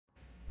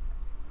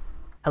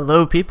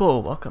Hello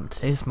people, welcome.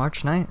 Today's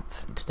March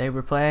 9th, and today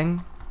we're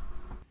playing...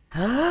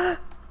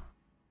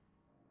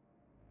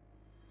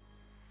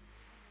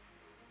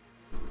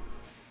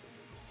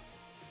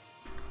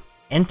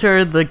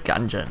 Enter the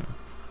Gungeon.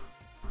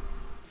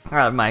 I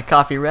have my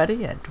coffee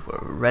ready, and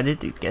we're ready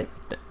to get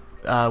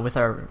with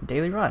our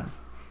daily run.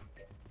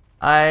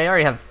 I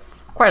already have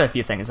quite a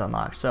few things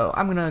unlocked, so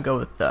I'm gonna go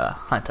with the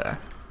Hunter.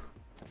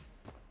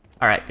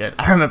 Alright, good.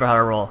 I remember how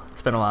to roll.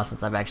 It's been a while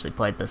since I've actually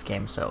played this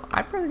game, so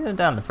I'm probably gonna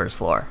down the first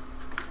floor.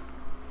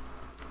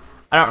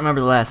 I don't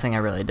remember the last thing I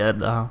really did,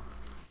 though.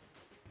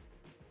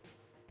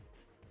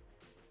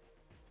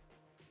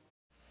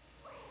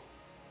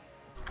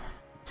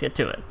 Let's get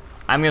to it.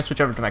 I'm gonna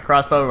switch over to my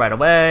crossbow right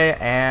away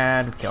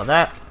and kill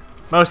that.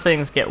 Most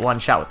things get one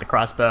shot with the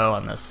crossbow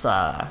on this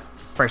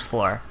first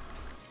floor.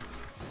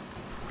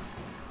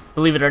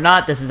 Believe it or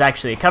not, this is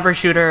actually a cover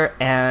shooter,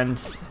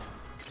 and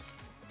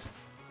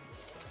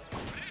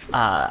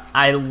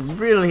I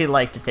really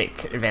like to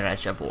take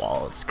advantage of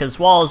walls, because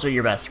walls are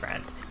your best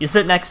friend. You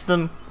sit next to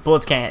them,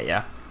 bullets can't hit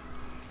you.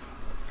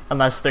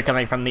 Unless they're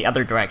coming from the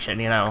other direction,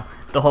 you know,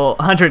 the whole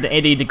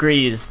 180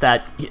 degrees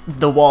that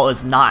the wall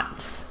is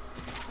not.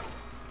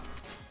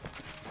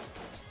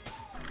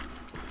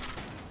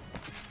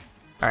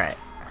 Alright.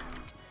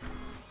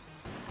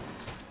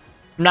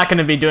 I'm not going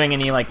to be doing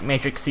any, like,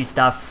 Matrix-y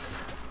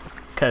stuff,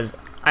 because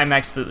I'm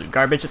absolutely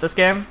garbage at this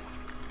game.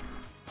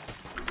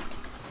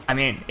 I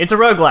mean, it's a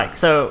roguelike,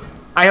 so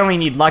I only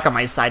need luck on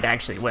my side to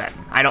actually win.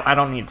 I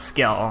don't need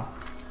skill.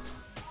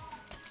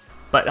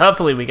 But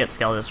hopefully we get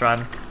skill this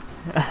run.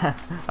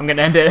 I'm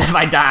gonna end it if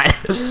I die.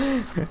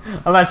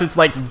 Unless it's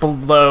like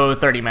below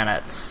 30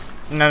 minutes.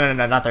 No,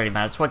 not 30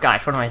 minutes. What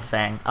am I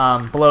saying?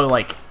 Below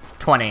like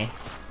 20. If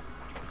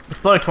it's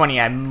below 20,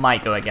 I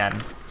might go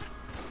again.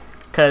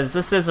 Cause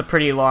this is a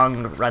pretty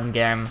long run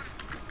game.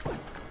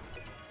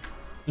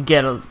 You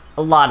get a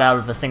lot out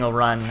of a single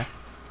run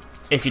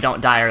if you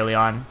don't die early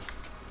on.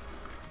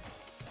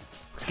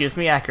 Excuse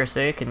me,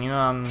 accuracy, can you,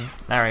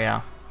 there we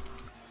go.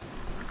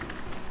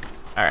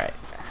 Alright.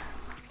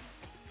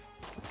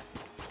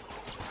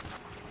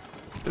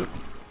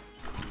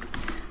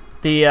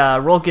 The,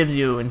 roll gives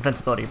you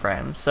invincibility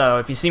frames, so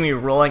if you see me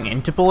rolling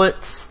into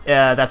bullets,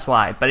 that's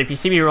why. But if you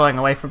see me rolling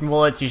away from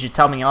bullets, you should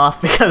tell me off,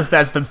 because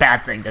that's the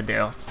bad thing to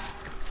do.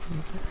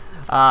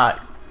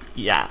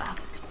 Yeah.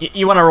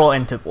 You want to roll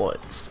into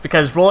bullets,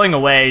 because rolling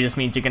away just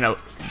means you're gonna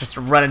just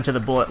run into the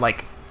bullet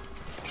like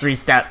 3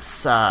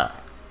 steps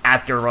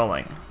after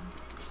rolling.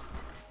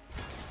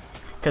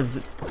 Because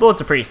the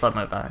bullets are pretty slow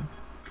moving.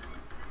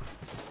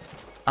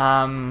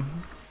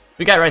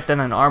 We got right then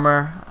an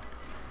armor.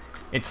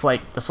 It's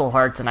like the Soul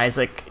Hearts and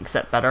Isaac,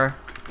 except better.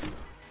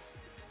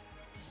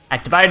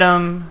 Active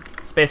item,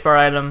 spacebar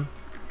item.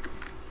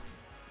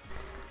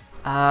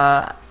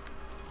 I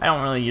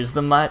don't really use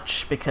them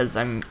much because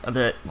I'm a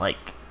bit like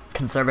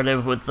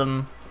conservative with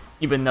them,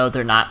 even though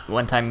they're not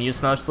one-time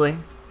use mostly.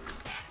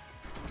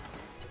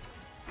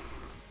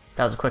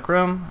 That was a quick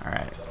room.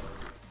 Alright.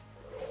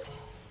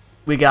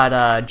 We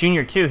got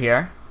Junior 2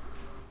 here.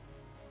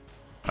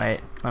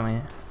 Wait, let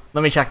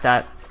me check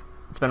that.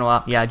 It's been a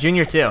while. Yeah,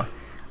 Junior 2.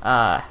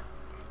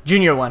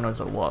 Junior 1 was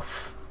a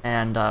wolf,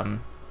 and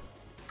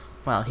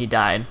well, he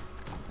died.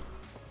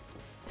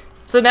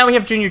 So now we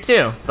have Junior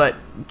 2, but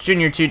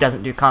Junior 2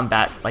 doesn't do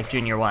combat like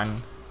Junior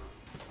 1.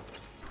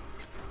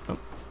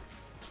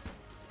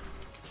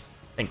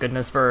 Thank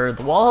goodness for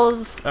the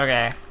walls.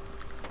 Okay.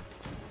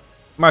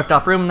 Marked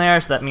off room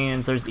there, so that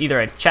means there's either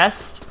a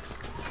chest.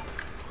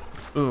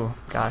 Ooh,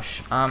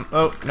 gosh.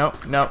 Oh,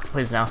 no,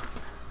 please no.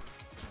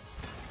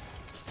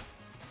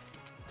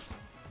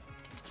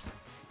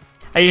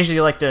 I usually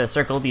like to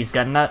circle these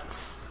gun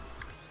nuts.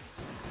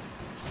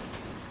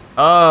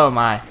 Oh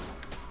my.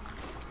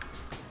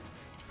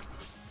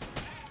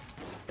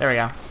 There we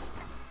go.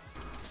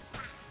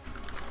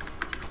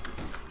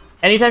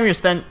 Anytime you're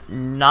spent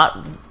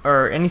not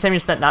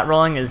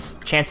rolling is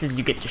chances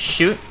you get to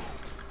shoot.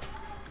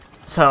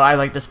 So I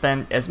like to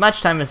spend as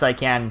much time as I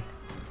can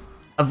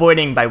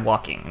avoiding by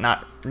walking,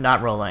 not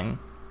rolling.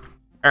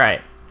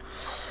 Alright.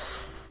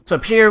 So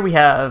up here we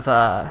have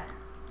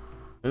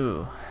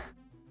ooh.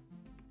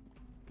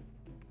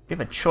 We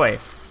have a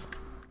choice.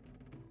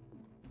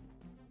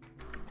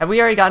 Have we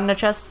already gotten a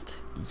chest?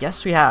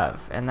 Yes we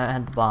have, and that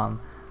had the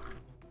bomb.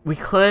 We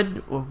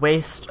could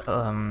waste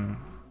a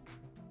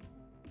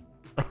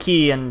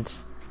key and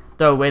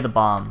throw away the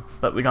bomb,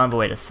 but we don't have a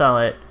way to sell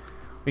it.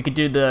 We could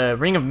do the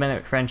Ring of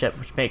Mimic Friendship,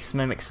 which makes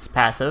mimics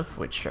passive,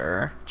 which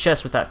are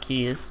chests without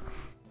keys.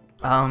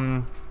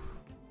 Or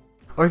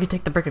we could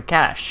take the Brick of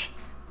Cash.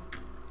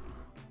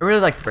 I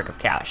really like the Brick of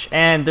Cash,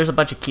 and there's a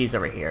bunch of keys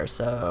over here,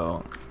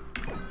 so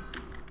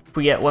if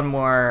we get one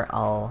more,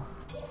 what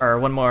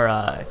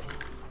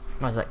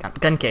is that,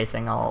 gun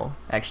casing, I'll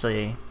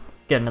actually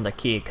get another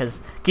key, because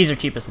keys are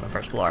cheapest on the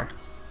first floor.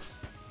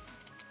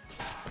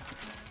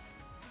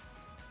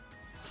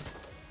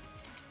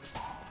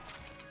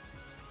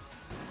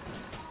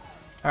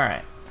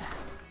 Alright.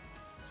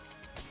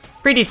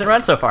 Pretty decent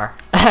run so far.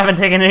 haven't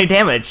taken any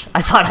damage.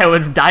 I thought I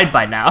would have died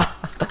by now.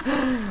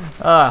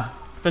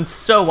 It's been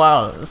so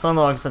wild. So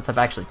long since I've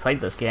actually played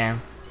this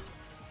game.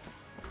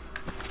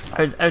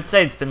 I would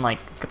say it's been like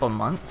a couple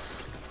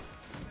months.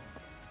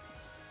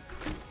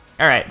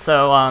 Alright,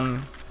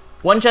 so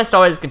one chest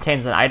always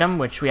contains an item,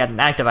 which we had an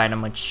active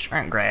item, which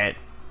aren't great.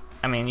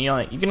 I mean,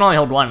 you can only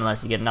hold one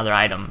unless you get another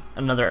item,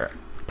 another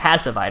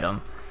passive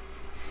item.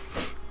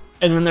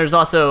 And then there's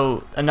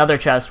also another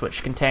chest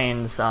which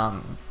contains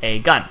a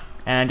gun.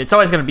 And it's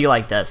always going to be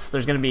like this.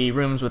 There's going to be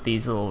rooms with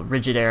these little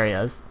rigid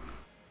areas.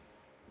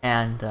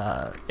 And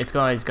it's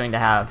always going to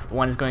have,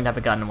 one is going to have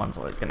a gun and one's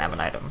always going to have an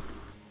item.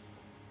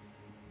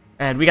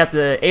 And we got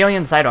the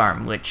alien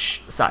sidearm,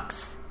 which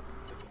sucks.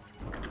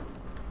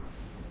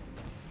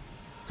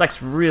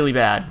 Sucks really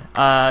bad.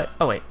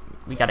 Oh wait,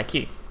 we got a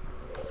key.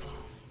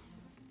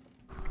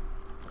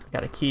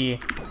 Got a key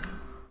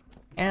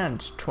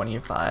and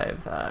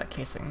 25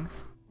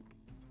 casings.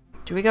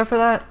 Do we go for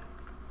that?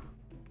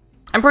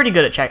 I'm pretty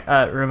good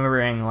at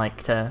remembering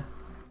like to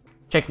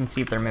check and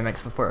see if they're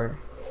mimics before,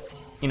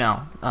 you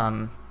know,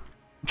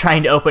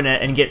 trying to open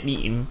it and get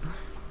eaten.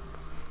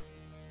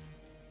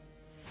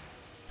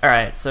 All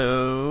right,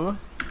 so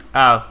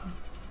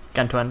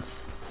gun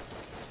twins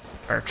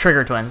or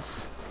trigger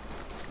twins.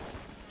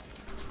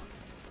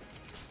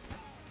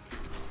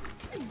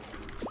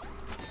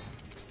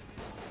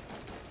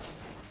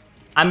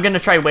 I'm gonna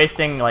try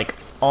wasting like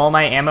all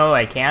my ammo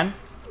I can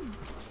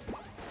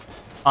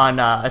on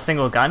a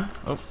single gun.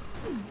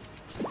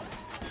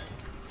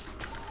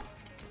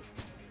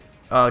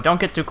 Oh,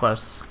 don't get too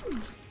close.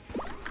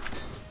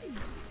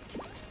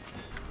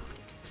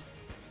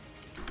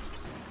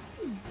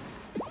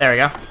 There we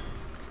go.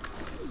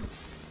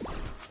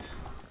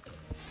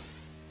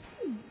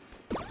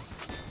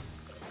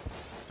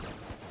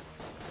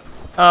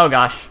 Oh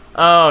gosh.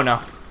 Oh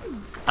no.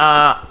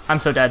 I'm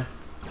so dead.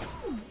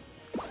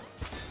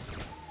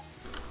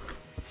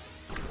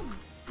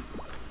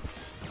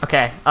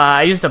 Okay,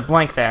 I used a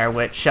blank there,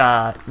 which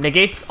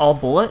negates all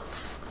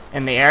bullets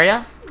in the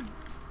area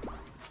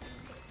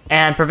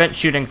and prevents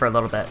shooting for a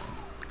little bit.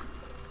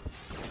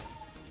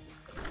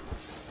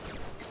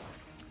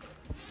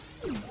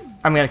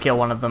 I'm gonna kill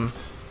one of them.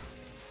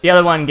 The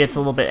other one gets a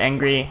little bit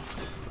angry.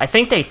 I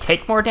think they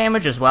take more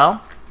damage as well.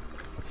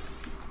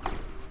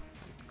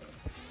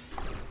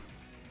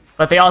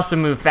 But they also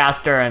move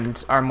faster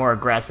and are more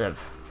aggressive.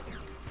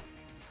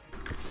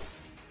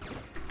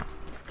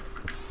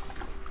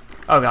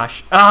 Oh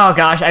gosh. Oh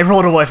gosh, I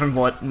rolled away from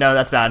bullet. No,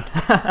 that's bad.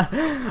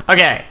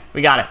 Okay,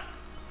 we got it.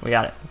 We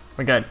got it.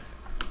 We're good.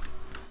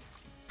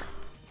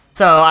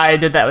 So I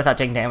did that without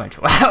taking damage.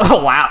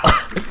 Wow.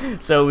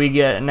 So we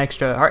get an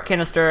extra heart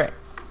canister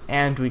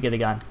and we get a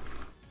gun.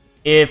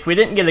 If we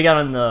didn't get a gun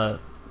on the,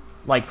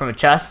 like from a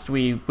chest,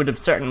 we would have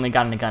certainly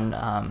gotten a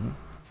gun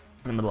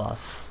from the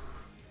boss.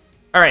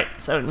 Alright,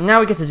 so now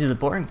we get to do the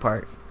boring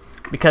part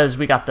because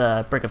we got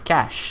the brick of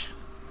cash.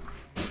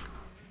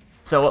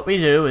 So what we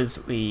do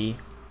is we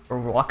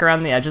walk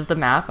around the edges of the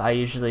map. I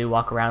usually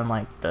walk around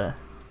like the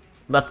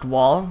left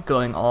wall,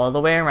 going all the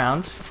way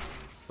around,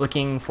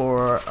 looking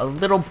for a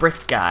little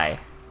brick guy.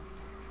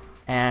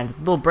 And the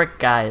little brick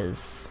guy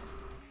is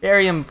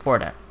very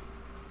important,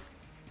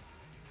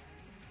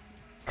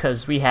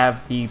 because we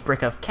have the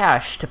brick of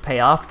cash to pay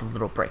off the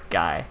little brick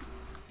guy.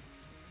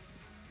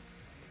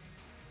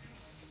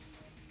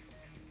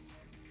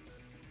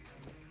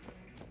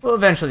 We'll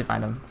eventually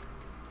find him.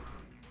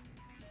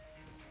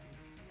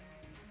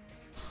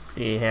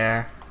 See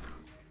here.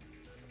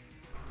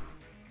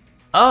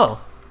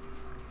 Oh!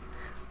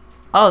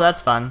 Oh,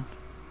 that's fun.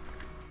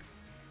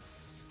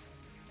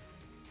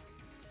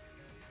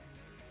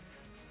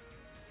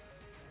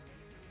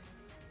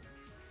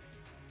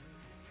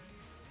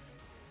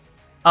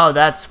 Oh,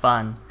 that's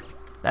fun.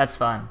 That's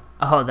fun.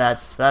 Oh,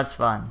 that's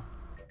fun.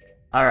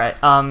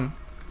 Alright,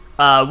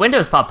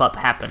 Windows pop-up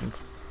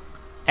happened.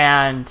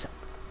 And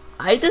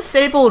I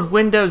disabled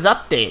Windows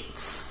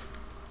updates.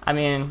 I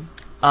mean,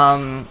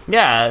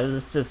 yeah,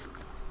 it's just,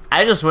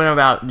 I just went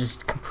about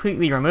just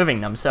completely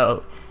removing them,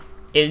 so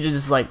it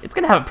is like, it's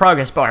gonna have a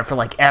progress bar for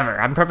like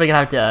ever. I'm probably gonna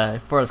have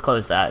to force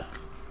close that.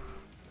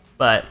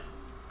 But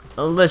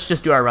let's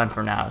just do our run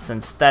for now,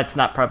 since that's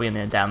not probably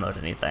gonna download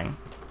anything.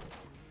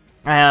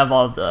 I have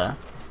all of the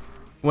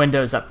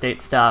Windows update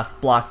stuff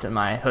blocked in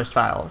my host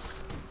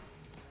files.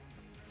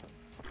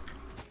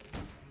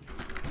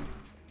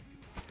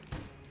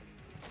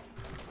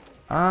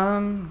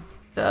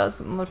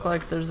 Doesn't look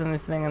like there's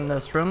anything in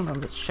this room.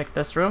 Let's check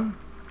this room.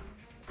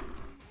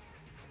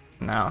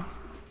 No.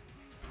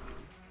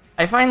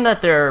 I find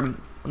that they're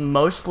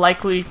most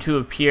likely to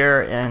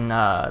appear in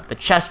the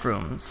chest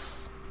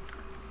rooms,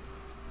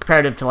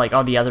 comparative to like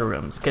all the other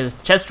rooms, because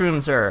the chest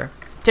rooms are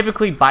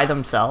typically by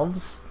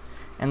themselves,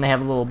 and they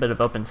have a little bit of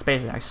open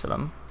space next to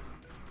them.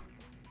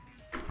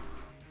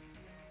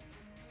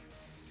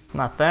 It's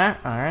not there.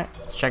 Alright,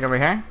 let's check over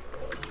here.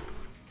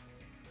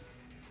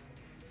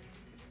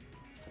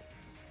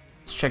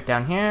 Let's check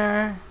down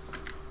here.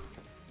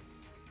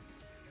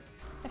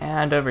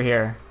 And over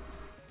here.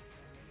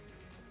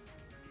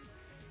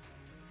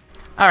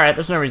 Alright,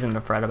 there's no reason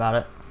to fret about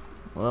it.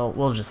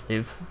 We'll just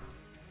leave.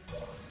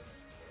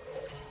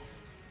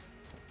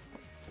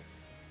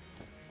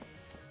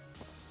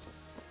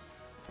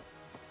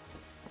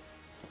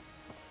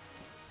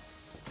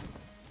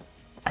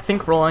 I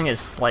think rolling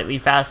is slightly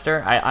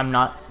faster. I'm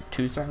not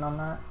too certain on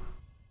that.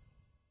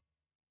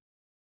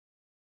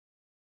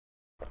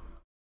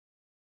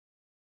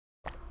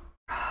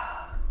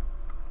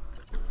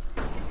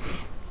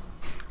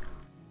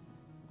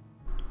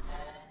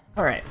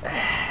 Alright.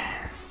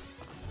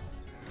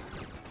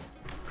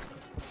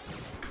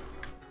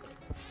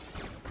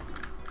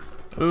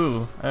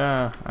 Ooh,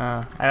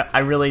 I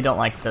really don't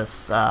like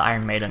this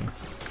Iron Maiden.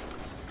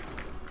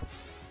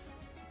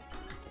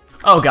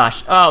 Oh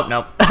gosh, oh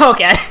no,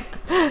 okay.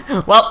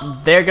 Well,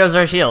 there goes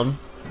our shield.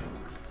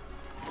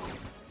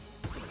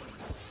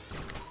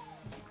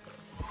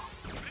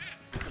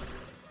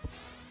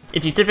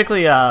 If you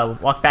typically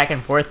walk back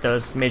and forth,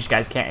 those mage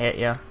guys can't hit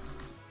you.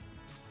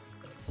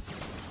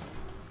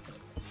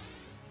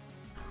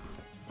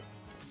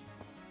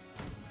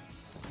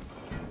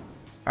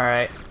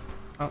 Alright.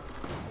 Oh.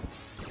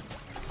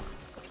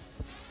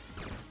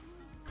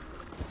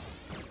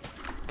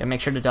 Gotta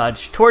make sure to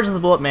dodge towards the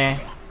bullet me.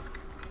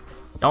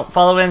 Don't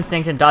follow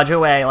instinct and dodge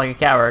away like a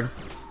coward.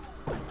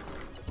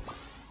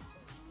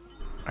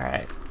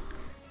 Alright.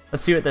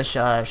 Let's see what this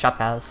shop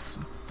has.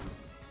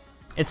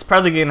 It's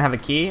probably gonna have a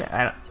key,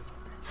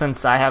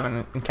 since I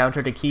haven't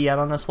encountered a key yet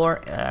on this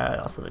floor.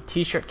 Also the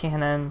t-shirt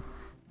cannon,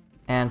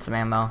 and some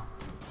ammo.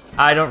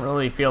 I don't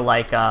really feel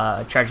like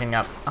charging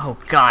up. Oh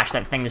gosh,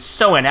 that thing is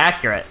so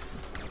inaccurate.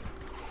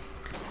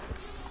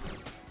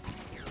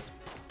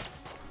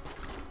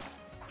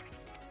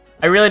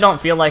 I really don't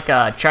feel like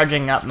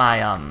charging up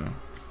my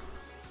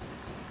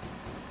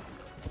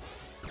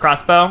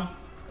crossbow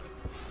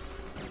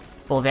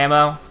full of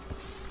ammo.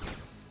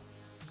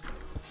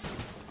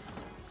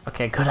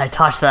 Okay, good, I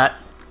dodged that.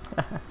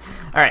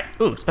 Alright,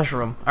 ooh, special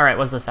room. Alright,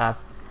 what's this have?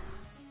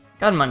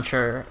 Gun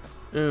muncher.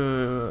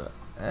 Ooh,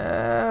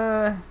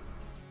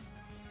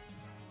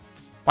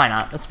 why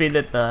not? Let's feed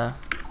it the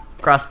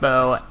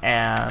crossbow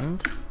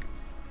and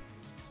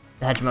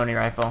the hegemony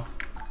rifle.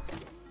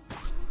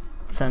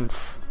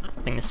 Since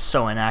the thing is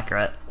so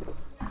inaccurate.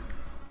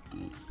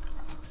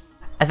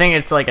 I think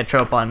it's like a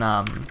trope on,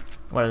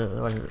 what is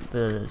it?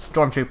 The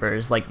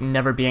stormtroopers, like,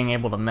 never being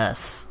able to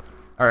miss.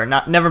 Or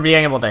never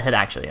being able to hit,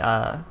 actually.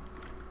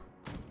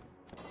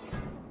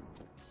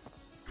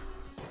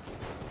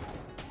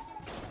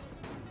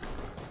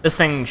 This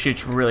thing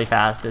shoots really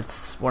fast.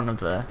 It's one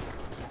of the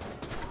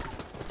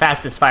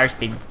fastest fire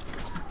speed.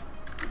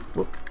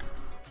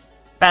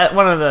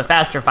 One of the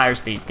faster fire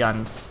speed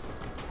guns.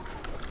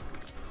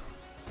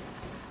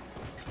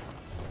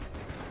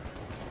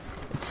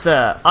 It's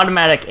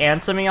automatic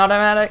and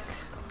semi-automatic,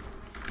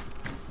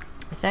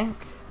 I think.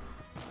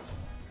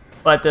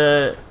 But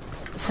the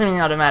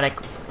semi-automatic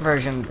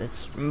version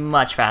is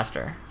much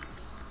faster.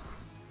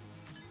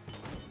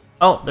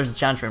 Oh, there's a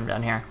challenge room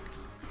down here.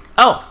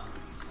 Oh!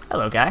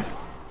 Hello, guy.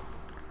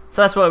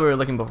 So that's what we were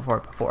looking for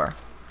before.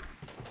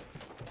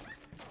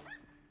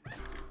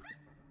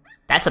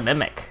 That's a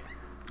mimic.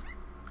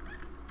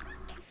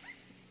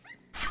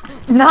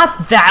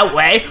 Not that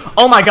way!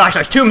 Oh my gosh,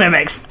 there's two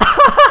mimics!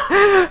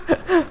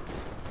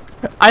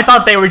 I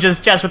thought they were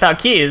just chests without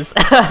keys.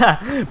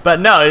 But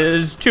no,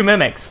 there's two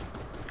mimics.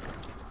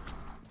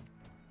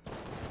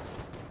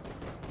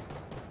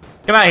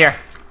 Come out here.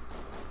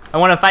 I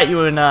want to fight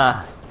you in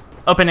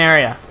open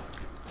area.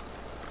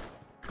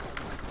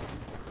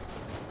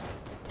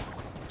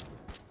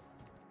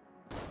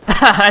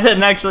 I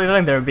didn't actually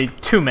think there would be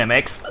two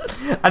mimics.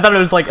 I thought it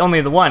was like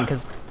only the one,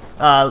 because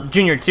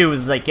Junior 2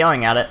 was like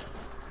yelling at it.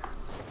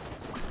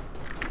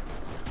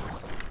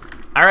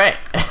 Alright.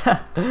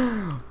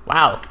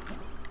 Wow.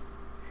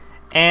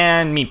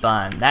 And meat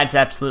bun. That's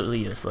absolutely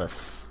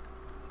useless.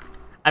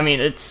 I mean,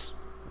 it's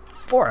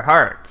 4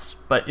 hearts,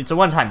 but it's a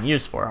one-time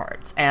use 4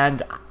 hearts.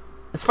 And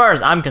as far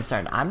as I'm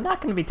concerned, I'm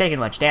not going to be taking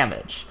much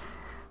damage.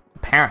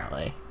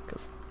 Apparently.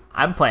 Because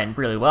I'm playing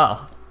really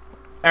well.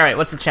 Alright,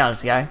 what's the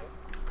challenge, guy?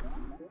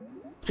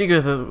 Speak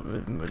with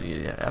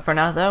the... For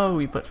now, though,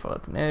 we put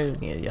forth...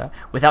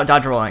 Without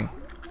dodge rolling.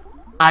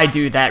 I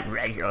do that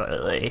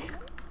regularly.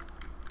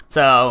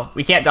 So,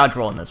 we can't dodge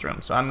roll in this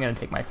room, so I'm going to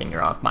take my finger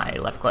off my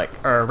left click,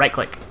 or right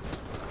click.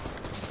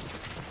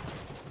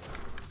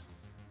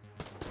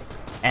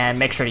 And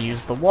make sure to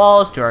use the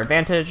walls to our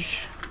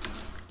advantage.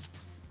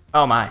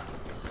 Oh my.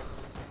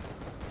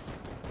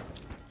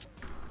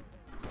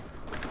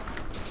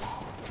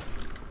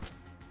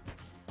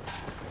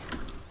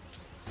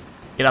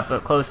 Get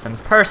up close and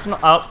personal.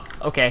 Oh,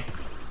 okay.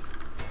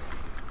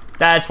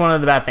 That's one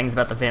of the bad things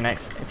about the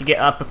Phoenix. If you get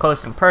up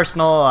close and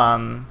personal,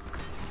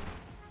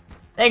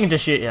 they can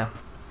just shoot you.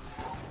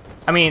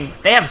 I mean,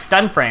 they have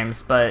stun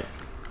frames, but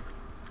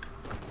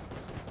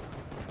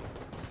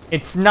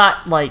it's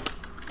not like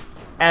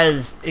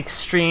as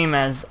extreme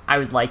as I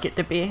would like it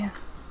to be.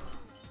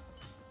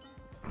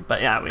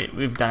 But yeah,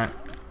 we've done it.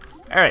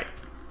 Alright.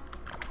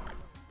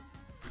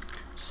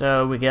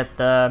 So we get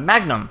the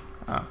Magnum.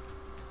 Oh.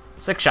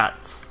 6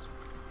 shots.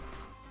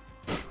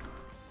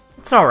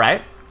 It's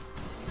alright.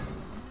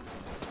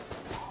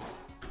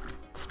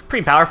 It's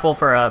pretty powerful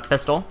for a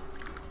pistol.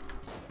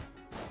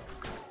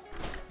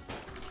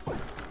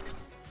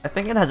 I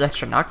think it has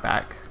extra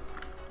knockback.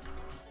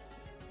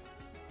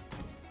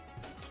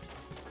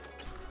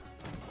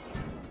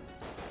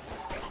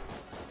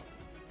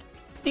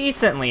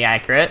 Decently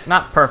accurate,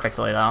 not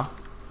perfectly though.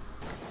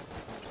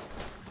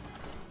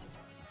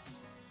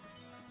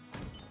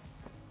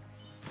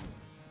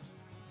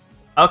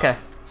 Okay,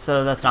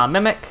 so that's not a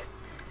mimic.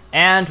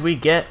 And we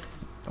get,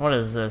 what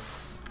is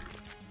this?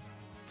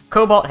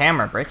 Cobalt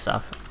hammer, break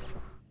stuff.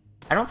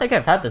 I don't think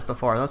I've had this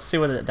before. Let's see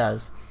what it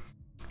does.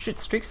 Shoot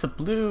streaks of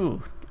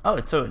blue. Oh,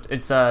 it's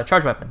a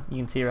charge weapon. You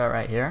can see it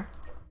right here.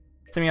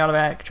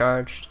 Semi-automatic,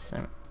 charged,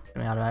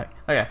 semi-automatic.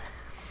 Okay.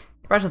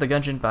 Rise of the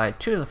Gungeon by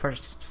 2 of the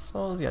first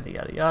souls, yada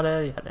yada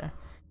yada yada.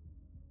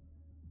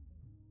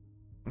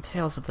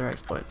 Tales of their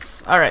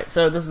exploits. Alright,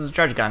 so this is a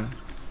charge gun.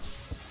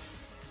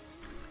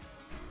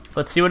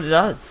 Let's see what it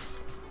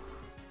does.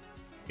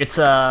 It's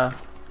one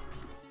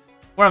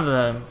of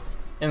the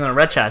in the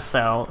red chest,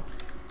 so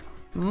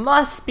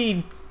must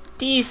be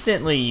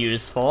decently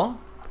useful.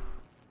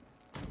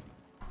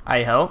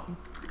 I hope.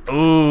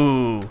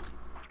 Ooh.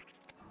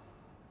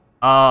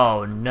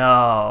 Oh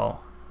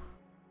no.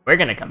 We're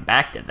gonna come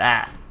back to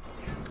that.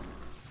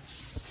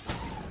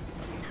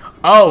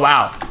 Oh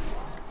wow.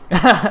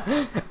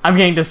 I'm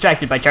getting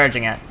distracted by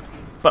charging it.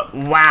 But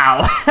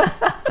wow.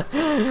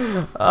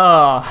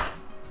 Oh.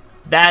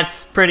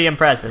 That's pretty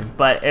impressive,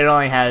 but it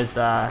only has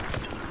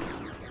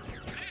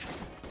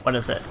what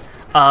is it?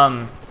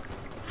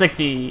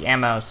 60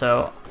 ammo,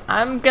 so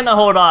I'm gonna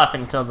hold off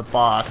until the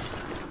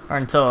boss, or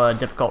until a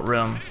difficult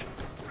room.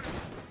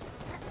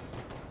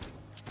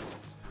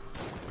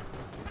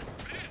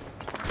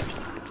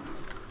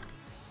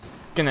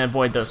 Gonna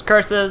avoid those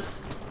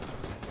curses.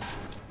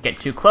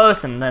 Get too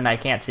close and then I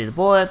can't see the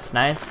bullets.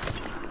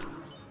 Nice.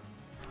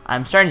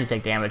 I'm starting to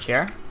take damage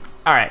here.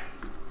 Alright.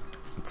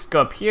 Let's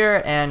go up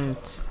here and...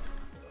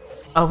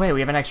 Oh wait, we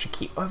have an extra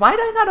key. Why did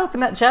I not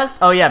open that chest?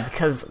 Oh yeah,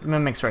 because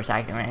mimics were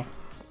attacking me.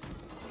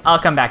 I'll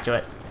come back to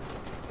it.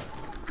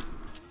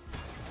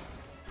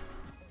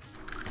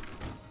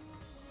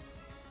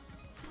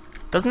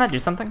 Doesn't that do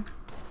something?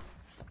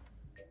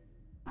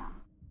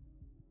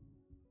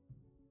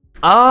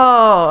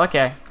 Oh,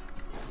 okay.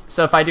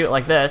 So if I do it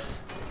like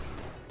this...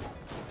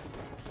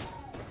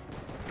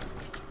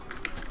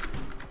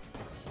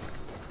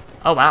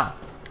 Oh wow.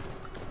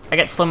 I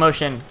get slow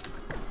motion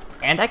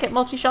and I get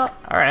multi-shot?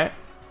 Alright.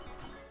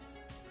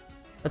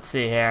 Let's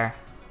see here.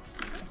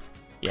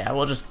 Yeah,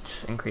 we'll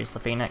just increase the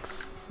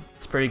Phoenix.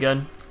 It's pretty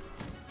good.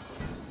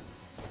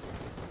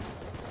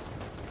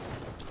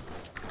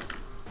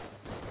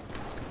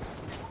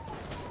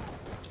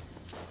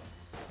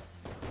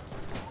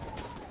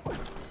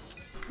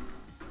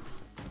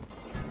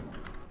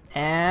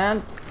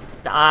 And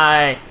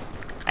die.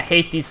 I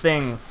hate these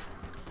things.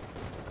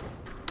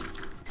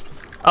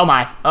 Oh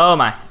my, oh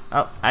my.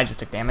 Oh, I just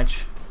took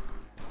damage.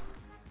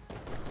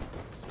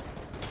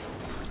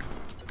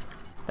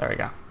 There we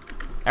go.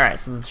 Alright,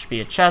 so this should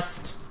be a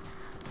chest.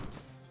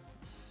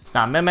 It's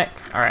not Mimic.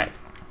 Alright.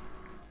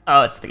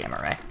 Oh, it's the Gamma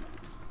Ray.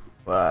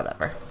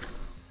 Whatever.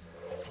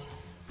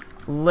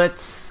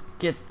 Let's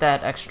get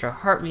that extra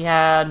heart we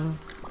had.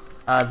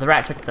 The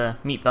rat took the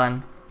meat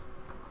bun.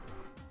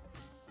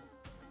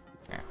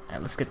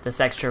 Alright, let's get this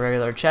extra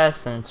regular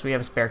chest, since we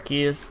have spare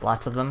keys.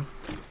 Lots of them.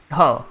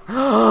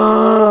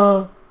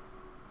 Oh.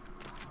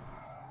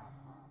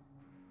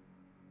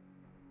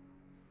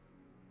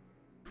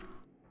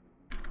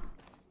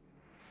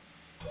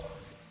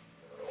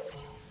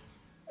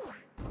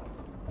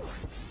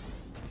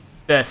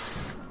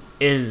 This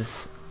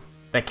is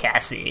the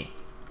Cassie.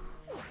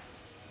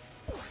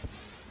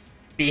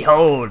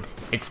 Behold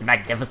its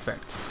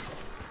magnificence.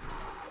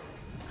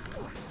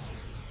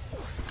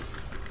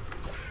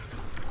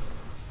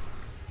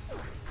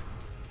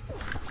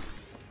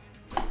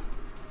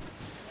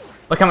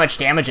 Look how much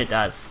damage it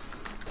does.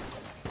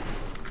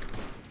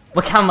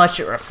 Look how much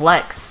it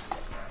reflects.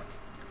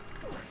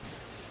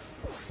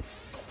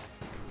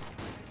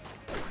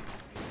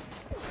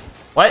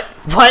 What?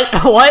 What?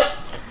 What?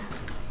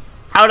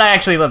 How would I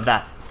actually live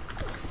that?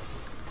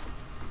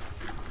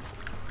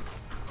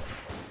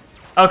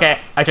 Okay,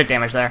 I took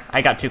damage there.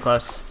 I got too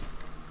close.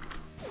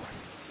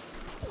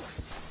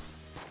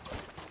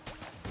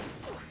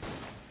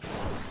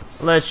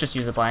 Let's just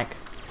use a blank.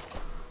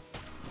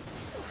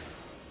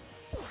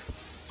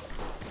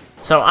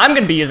 So I'm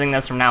gonna be using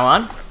this from now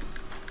on,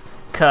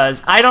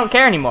 cause I don't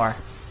care anymore.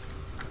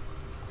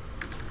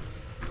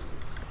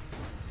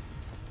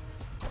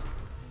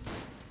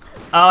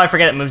 Oh, I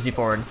forget it moves you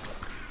forward.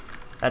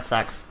 That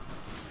sucks.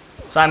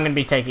 So I'm gonna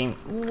be taking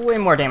way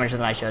more damage than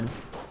I should.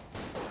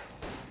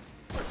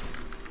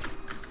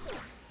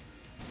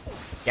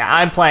 Yeah,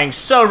 I'm playing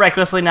so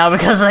recklessly now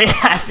because of the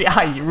Cassie.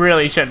 I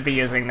really shouldn't be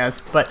using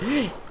this, but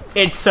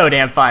it's so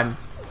damn fun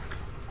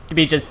to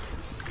be just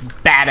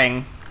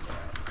batting.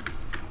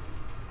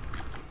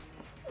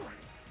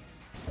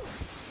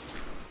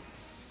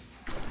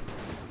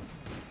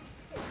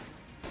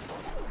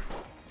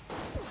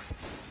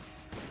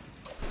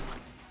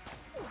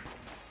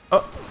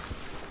 Oh,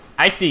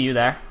 I see you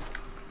there.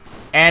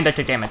 And I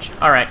took damage.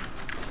 Alright.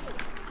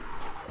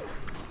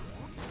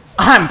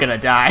 I'm gonna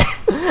die.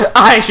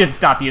 I should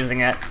stop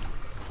using it.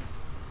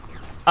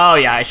 Oh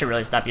yeah, I should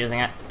really stop using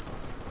it.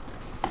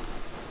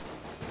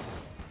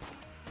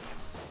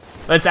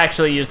 Let's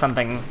actually use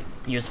something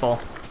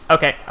useful.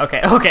 Okay,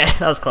 okay, okay,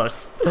 that was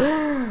close.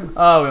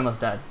 Oh, we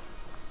almost died.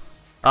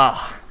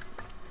 Oh.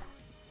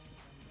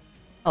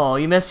 Oh,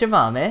 you miss your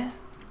mom, eh?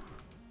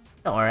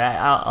 Don't worry,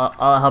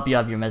 I'll help you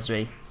out of your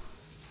misery.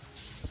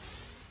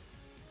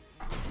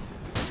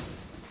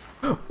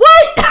 What?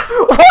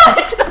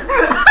 What?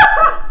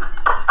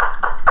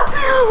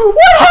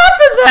 What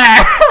happened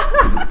there?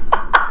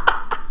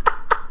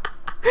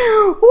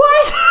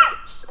 What?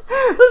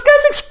 Those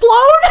guys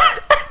explode?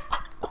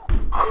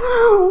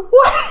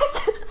 What?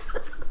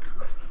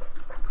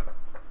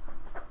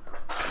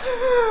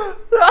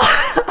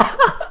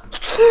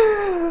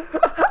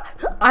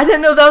 I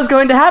didn't know that was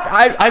going to happen.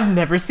 I've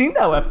never seen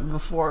that weapon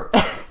before.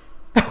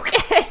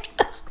 Okay.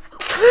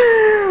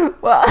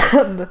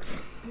 Well,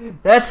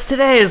 that's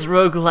today's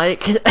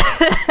roguelike.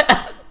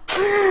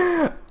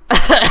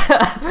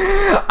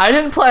 I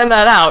didn't plan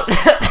that out.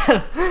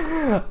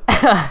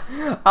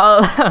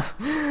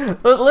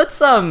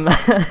 Let's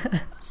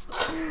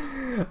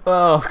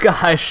oh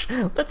gosh,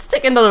 let's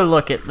take another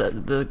look at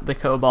the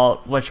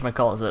Cobalt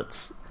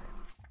whatchamacallits.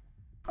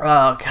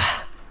 Oh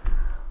god.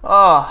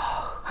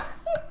 Oh.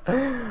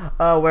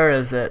 Oh, where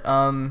is it?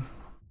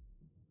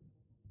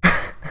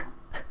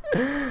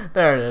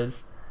 There it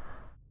is.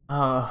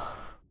 Oh.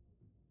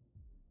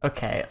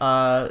 Okay,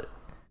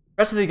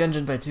 rest of the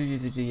Gungeon by 2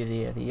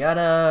 yada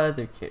yada.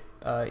 The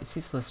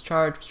ceaseless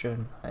charge was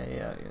driven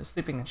by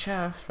sleeping in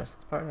shaft, rest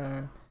of the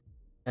partner,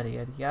 yada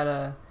yada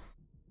yada.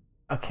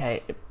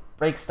 Okay,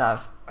 break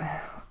stuff.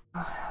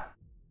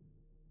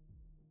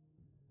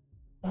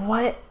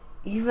 What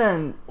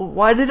even?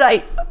 Why did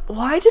it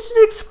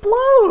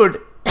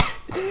explode?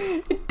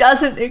 It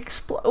doesn't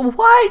explode.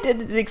 Why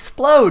did it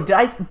explode?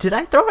 Did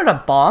I throw in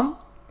a bomb?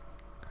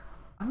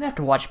 I'm gonna have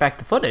to watch back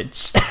the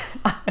footage.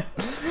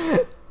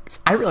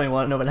 I really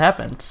want to know what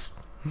happened.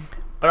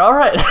 But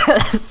alright,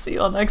 see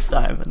you all next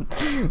time, and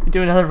we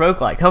do another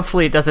roguelike.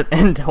 Hopefully it doesn't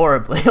end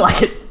horribly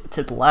like it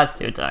did the last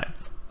 2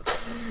 times.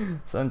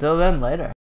 So until then, later.